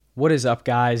What is up,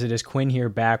 guys? It is Quinn here,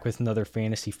 back with another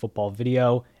fantasy football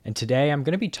video, and today I'm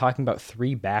going to be talking about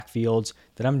three backfields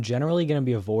that I'm generally going to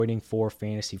be avoiding for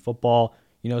fantasy football.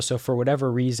 So for whatever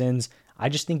reasons, I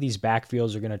just think these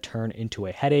backfields are going to turn into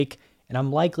a headache, and I'm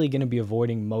likely going to be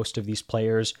avoiding most of these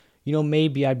players.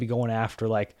 Maybe I'd be going after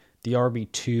like the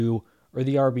RB2 or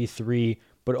the RB3,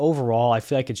 but overall, I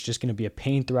feel like it's just going to be a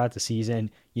pain throughout the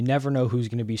season. You never know who's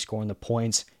going to be scoring the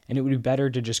points, and it would be better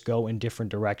to just go in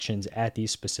different directions at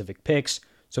these specific picks.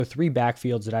 So three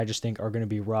backfields that I just think are going to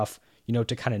be rough,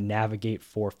 to kind of navigate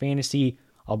for fantasy.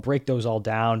 I'll break those all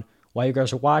down. While you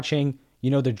guys are watching, you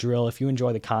know the drill. If you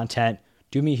enjoy the content,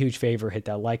 do me a huge favor, hit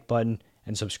that like button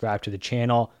and subscribe to the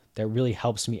channel. That really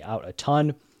helps me out a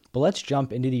ton. But let's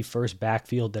jump into the first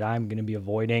backfield that I'm going to be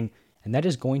avoiding, and that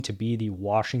is going to be the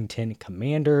Washington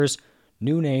Commanders.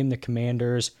 New name, the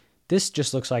Commanders. This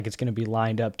just looks like it's going to be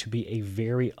lined up to be a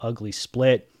very ugly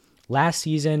split. Last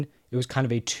season, it was kind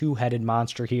of a two-headed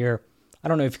monster here. I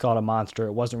don't know if you call it a monster.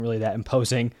 It wasn't really that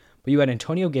imposing. But you had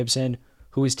Antonio Gibson,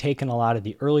 who was taking a lot of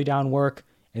the early down work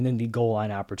and then the goal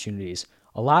line opportunities.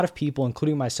 A lot of people,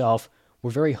 including myself,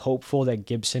 were very hopeful that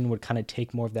Gibson would kind of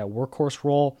take more of that workhorse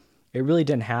role. It really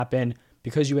didn't happen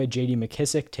because you had J.D.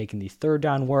 McKissic taking the third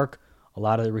down work, a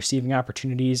lot of the receiving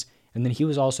opportunities, and then he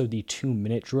was also the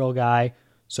 2-minute drill guy.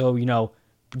 So,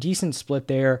 decent split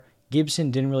there.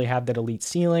 Gibson didn't really have that elite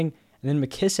ceiling, and then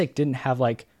McKissic didn't have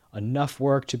like enough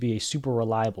work to be a super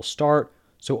reliable start.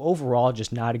 So overall,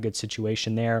 just not a good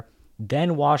situation there.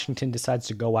 Then Washington decides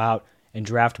to go out and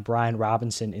draft Brian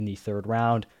Robinson in the third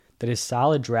round. That is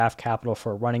solid draft capital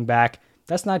for a running back.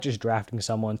 That's not just drafting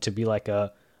someone to be like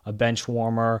a bench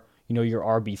warmer, your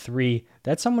RB3.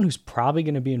 That's someone who's probably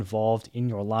going to be involved in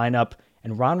your lineup.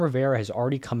 And Ron Rivera has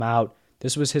already come out.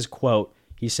 This was his quote.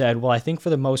 He said, well, I think for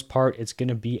the most part, it's going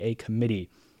to be a committee.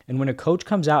 And when a coach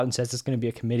comes out and says it's going to be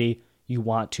a committee, you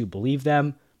want to believe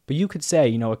them. But you could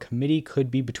say, a committee could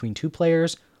be between two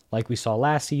players, like we saw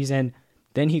last season.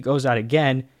 Then he goes out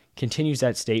again, continues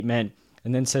that statement,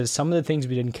 and then says some of the things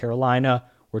we did in Carolina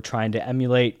we're trying to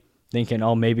emulate, thinking,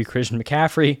 oh, maybe Christian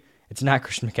McCaffrey. It's not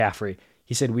Christian McCaffrey.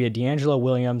 He said we had D'Angelo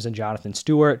Williams and Jonathan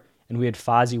Stewart, and we had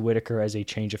Fozzie Whitaker as a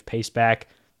change of pace back,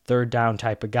 third down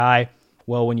type of guy.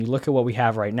 Well, when you look at what we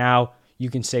have right now, you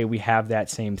can say we have that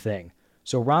same thing.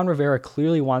 So Ron Rivera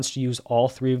clearly wants to use all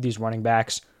three of these running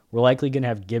backs. We're likely going to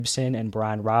have Gibson and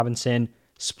Brian Robinson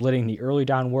splitting the early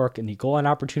down work and the goal line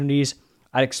opportunities.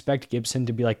 I'd expect Gibson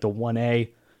to be like the 1A,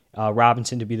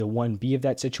 Robinson to be the 1B of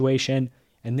that situation,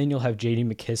 and then you'll have J.D.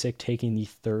 McKissic taking the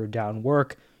third down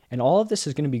work. And all of this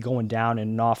is going to be going down in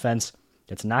an offense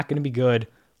that's not going to be good,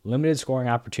 limited scoring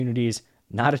opportunities,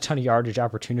 not a ton of yardage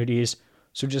opportunities.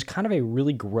 So just kind of a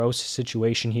really gross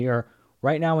situation here.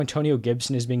 Right now, Antonio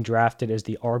Gibson is being drafted as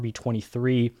the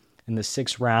RB23 in the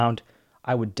 6th round.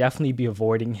 I would definitely be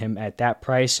avoiding him at that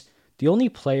price. The only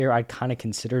player I'd kind of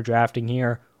consider drafting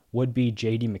here would be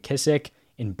J.D. McKissic.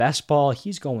 In best ball,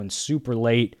 he's going super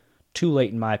late, too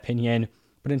late in my opinion.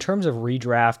 But in terms of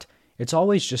redraft, it's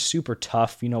always just super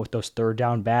tough, with those third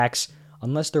down backs,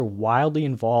 unless they're wildly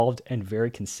involved and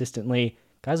very consistently.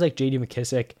 Guys like J.D.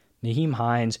 McKissic, Nyheim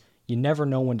Hines, you never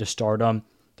know when to start them.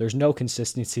 There's no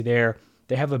consistency there.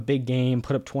 They have a big game,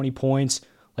 put up 20 points,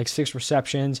 like 6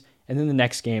 receptions, and then the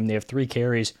next game they have 3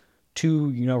 carries,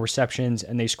 2, receptions,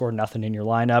 and they score nothing in your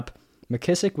lineup.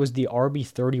 McKissic was the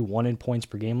RB31 in points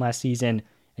per game last season,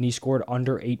 and he scored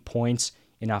under 8 points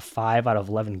in 5 out of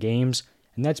 11 games,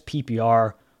 and that's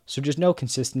PPR. So just no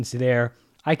consistency there.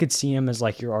 I could see him as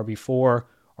like your RB4,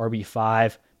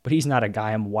 RB5, but he's not a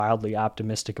guy I'm wildly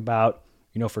optimistic about,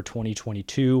 for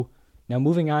 2022. Now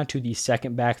moving on to the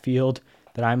second backfield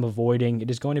that I'm avoiding, it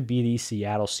is going to be the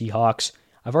Seattle Seahawks.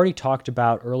 I've already talked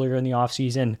about earlier in the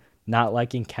offseason not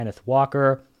liking Kenneth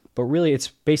Walker, but really it's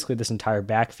basically this entire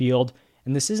backfield.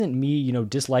 And this isn't me,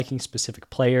 disliking specific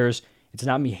players. It's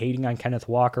not me hating on Kenneth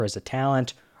Walker as a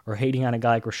talent or hating on a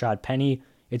guy like Rashad Penny.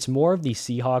 It's more of the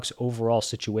Seahawks' overall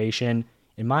situation.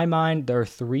 In my mind, there are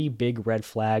 3 big red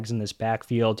flags in this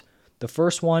backfield. The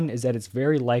first one is that it's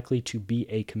very likely to be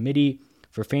a committee.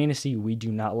 For fantasy, we do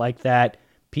not like that.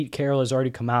 Pete Carroll has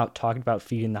already come out talking about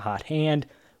feeding the hot hand,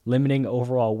 limiting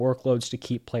overall workloads to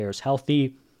keep players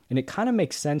healthy. And it kind of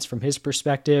makes sense from his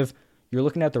perspective. You're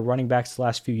looking at the running backs the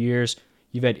last few years.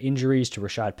 You've had injuries to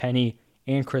Rashad Penny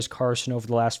and Chris Carson over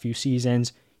the last few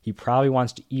seasons. He probably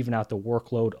wants to even out the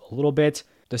workload a little bit.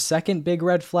 The second big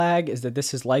red flag is that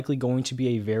this is likely going to be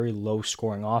a very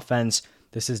low-scoring offense.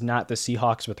 This is not the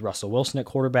Seahawks with Russell Wilson at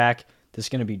quarterback. This is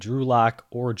going to be Drew Lock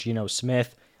or Geno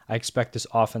Smith. I expect this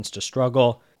offense to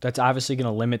struggle. That's obviously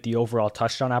going to limit the overall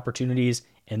touchdown opportunities.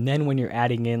 And then when you're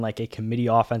adding in like a committee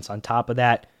offense on top of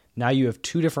that, Now you have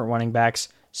two different running backs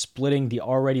splitting the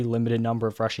already limited number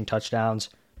of rushing touchdowns.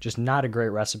 Just not a great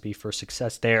recipe for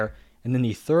success there. And then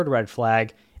the third red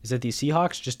flag is that the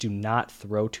Seahawks just do not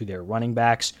throw to their running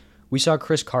backs. We saw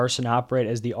Chris Carson operate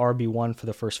as the RB1 for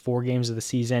the first 4 games of the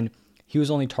season. He was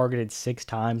only targeted 6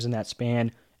 times in that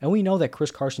span. And we know that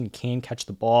Chris Carson can catch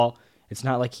the ball. It's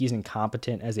not like he's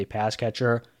incompetent as a pass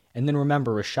catcher. And then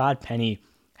remember, Rashad Penny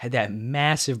had that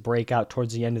massive breakout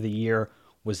towards the end of the year,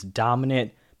 was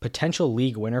dominant, potential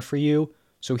league winner for you.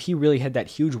 So he really had that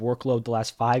huge workload the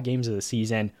last 5 games of the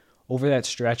season. Over that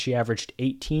stretch, he averaged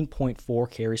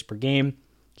 18.4 carries per game.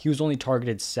 He was only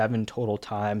targeted 7 total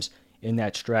times in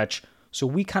that stretch. So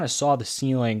we kind of saw the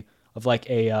ceiling of like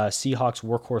a Seahawks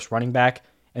workhorse running back,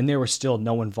 and there was still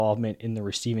no involvement in the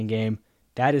receiving game.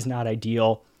 That is not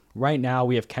ideal. Right now,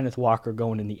 we have Kenneth Walker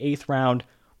going in the 8th round,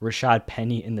 Rashad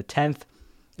Penny in the 10th.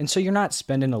 And so you're not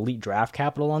spending elite draft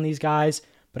capital on these guys,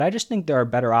 but I just think there are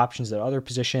better options at other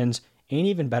positions and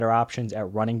even better options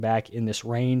at running back in this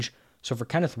range. So for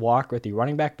Kenneth Walker at the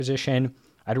running back position,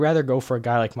 I'd rather go for a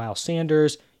guy like Miles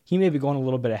Sanders. He may be going a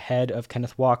little bit ahead of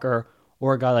Kenneth Walker,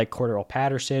 or a guy like Cordarrelle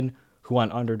Patterson, who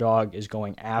on Underdog is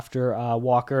going after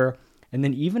Walker. And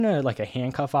then even a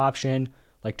handcuff option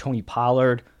like Tony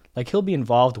Pollard, like he'll be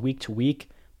involved week to week,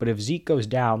 but if Zeke goes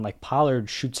down, like Pollard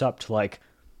shoots up to like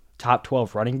top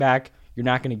 12 running back, you're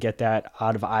not going to get that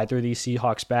out of either of these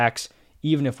Seahawks backs,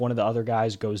 even if one of the other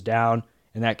guys goes down.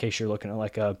 In that case, you're looking at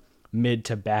like a mid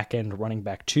to back end running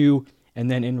back 2. And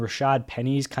then in Rashad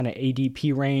Penny's kind of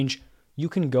ADP range, you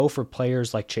can go for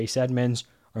players like Chase Edmonds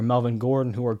or Melvin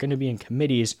Gordon, who are going to be in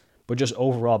committees, but just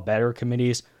overall better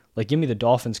committees. Like give me the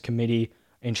Dolphins committee,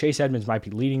 and Chase Edmonds might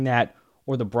be leading that,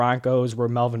 or the Broncos, where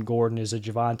Melvin Gordon is a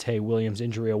Javonte Williams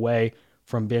injury away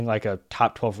from being like a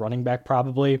top 12 running back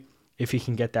probably, if he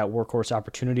can get that workhorse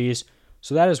opportunities.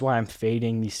 So that is why I'm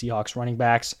fading the Seahawks running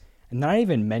backs. And then I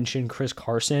even mentioned Chris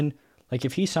Carson. Like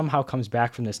if he somehow comes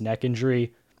back from this neck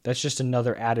injury, that's just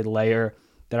another added layer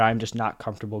that I'm just not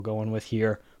comfortable going with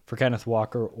here for Kenneth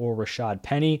Walker or Rashad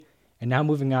Penny. And now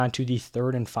moving on to the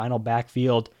third and final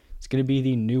backfield, it's going to be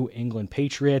the New England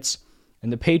Patriots.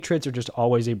 And the Patriots are just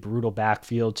always a brutal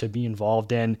backfield to be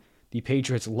involved in. The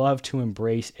Patriots love to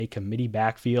embrace a committee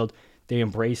backfield. They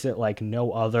embrace it like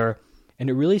no other. And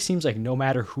it really seems like no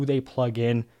matter who they plug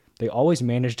in, they always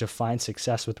manage to find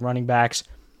success with running backs.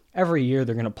 Every year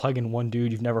they're going to plug in one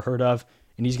dude you've never heard of,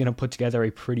 and he's going to put together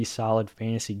a pretty solid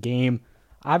fantasy game.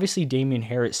 Obviously, Damian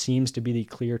Harris seems to be the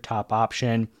clear top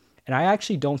option, and I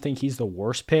actually don't think he's the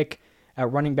worst pick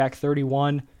at running back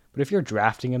 31, but if you're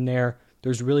drafting him there,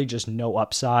 there's really just no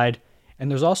upside, and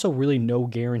there's also really no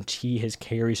guarantee his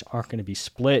carries aren't going to be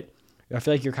split. I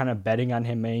feel like you're kind of betting on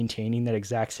him maintaining that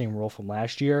exact same role from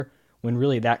last year, when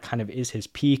really that kind of is his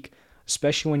peak,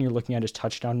 especially when you're looking at his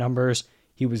touchdown numbers.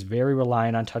 He was very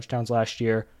reliant on touchdowns last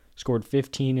year, scored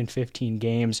 15 in 15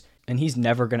 games, and he's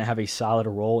never going to have a solid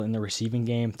role in the receiving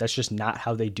game. That's just not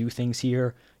how they do things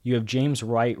here. You have James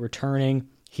Wright returning.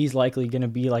 He's likely going to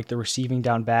be like the receiving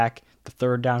down back, the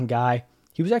third down guy.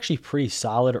 He was actually pretty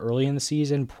solid early in the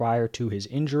season prior to his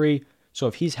injury, so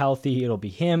if he's healthy, it'll be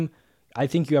him. I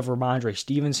think you have Ramondre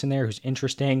Stevenson there, who's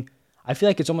interesting. I feel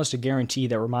like it's almost a guarantee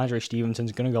that Ramondre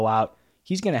Stevenson's going to go out.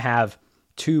 He's going to have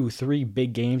 2-3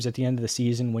 big games at the end of the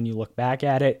season when you look back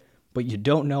at it, but you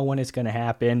don't know when it's going to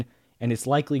happen, and it's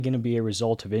likely going to be a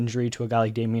result of injury to a guy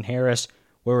like Damian Harris,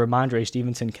 where Ramondre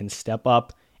Stevenson can step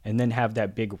up and then have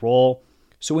that big role.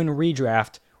 So in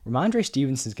redraft, Ramondre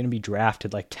Stevenson's going to be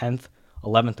drafted like 10th,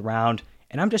 11th round,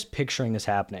 and I'm just picturing this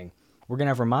happening. We're going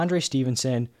to have Ramondre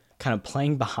Stevenson kind of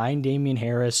playing behind Damian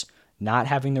Harris, not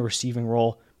having the receiving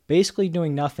role, basically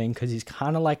doing nothing because he's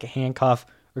kind of like a handcuff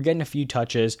or getting a few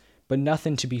touches, but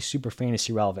nothing to be super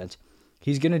fantasy relevant.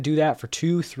 He's going to do that for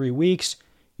 2-3 weeks.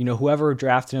 Whoever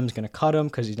drafted him is going to cut him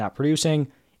because he's not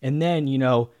producing. And then,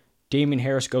 Damian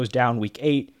Harris goes down week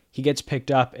 8. He gets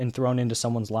picked up and thrown into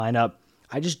someone's lineup.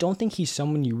 I just don't think he's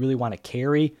someone you really want to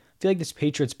carry. I feel like this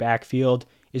Patriots backfield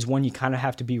is one you kind of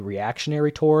have to be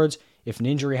reactionary towards. If an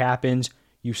injury happens,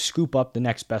 you scoop up the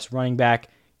next best running back,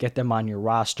 get them on your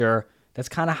roster. That's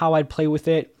kind of how I'd play with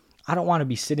it. I don't want to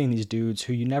be sitting these dudes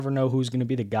who you never know who's going to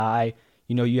be the guy.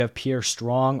 You have Pierre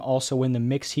Strong also in the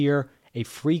mix here, a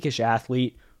freakish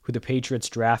athlete who the Patriots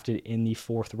drafted in the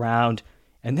 4th round.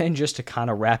 And then just to kind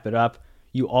of wrap it up,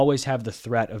 you always have the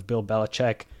threat of Bill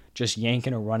Belichick just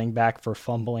yanking a running back for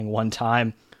fumbling one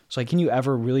time. So can you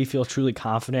ever really feel truly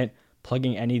confident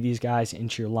plugging any of these guys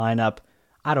into your lineup?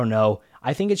 I don't know.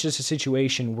 I think it's just a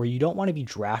situation where you don't want to be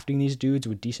drafting these dudes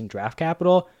with decent draft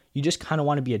capital. You just kind of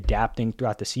want to be adapting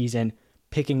throughout the season,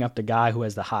 picking up the guy who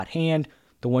has the hot hand,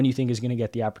 the one you think is going to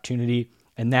get the opportunity,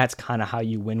 And that's kind of how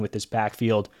you win with this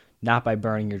backfield, not by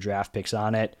burning your draft picks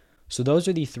on it. So those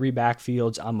are the three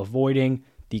backfields I'm avoiding: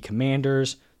 the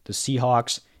Commanders, the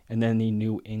Seahawks, and then the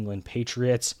New England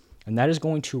Patriots. And that is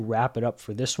going to wrap it up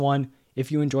for this one.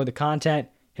 If you enjoy the content,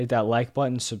 hit that like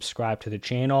button, subscribe to the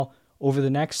channel. Over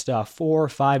the next 4 or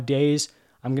 5 days,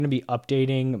 I'm going to be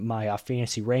updating my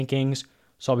fantasy rankings.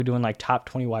 So I'll be doing like top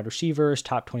 20 wide receivers,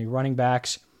 top 20 running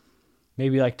backs,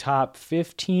 maybe like top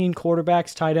 15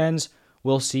 quarterbacks, tight ends.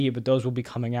 We'll see, but those will be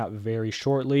coming out very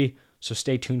shortly. So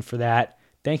stay tuned for that.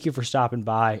 Thank you for stopping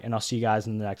by, and I'll see you guys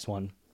in the next one.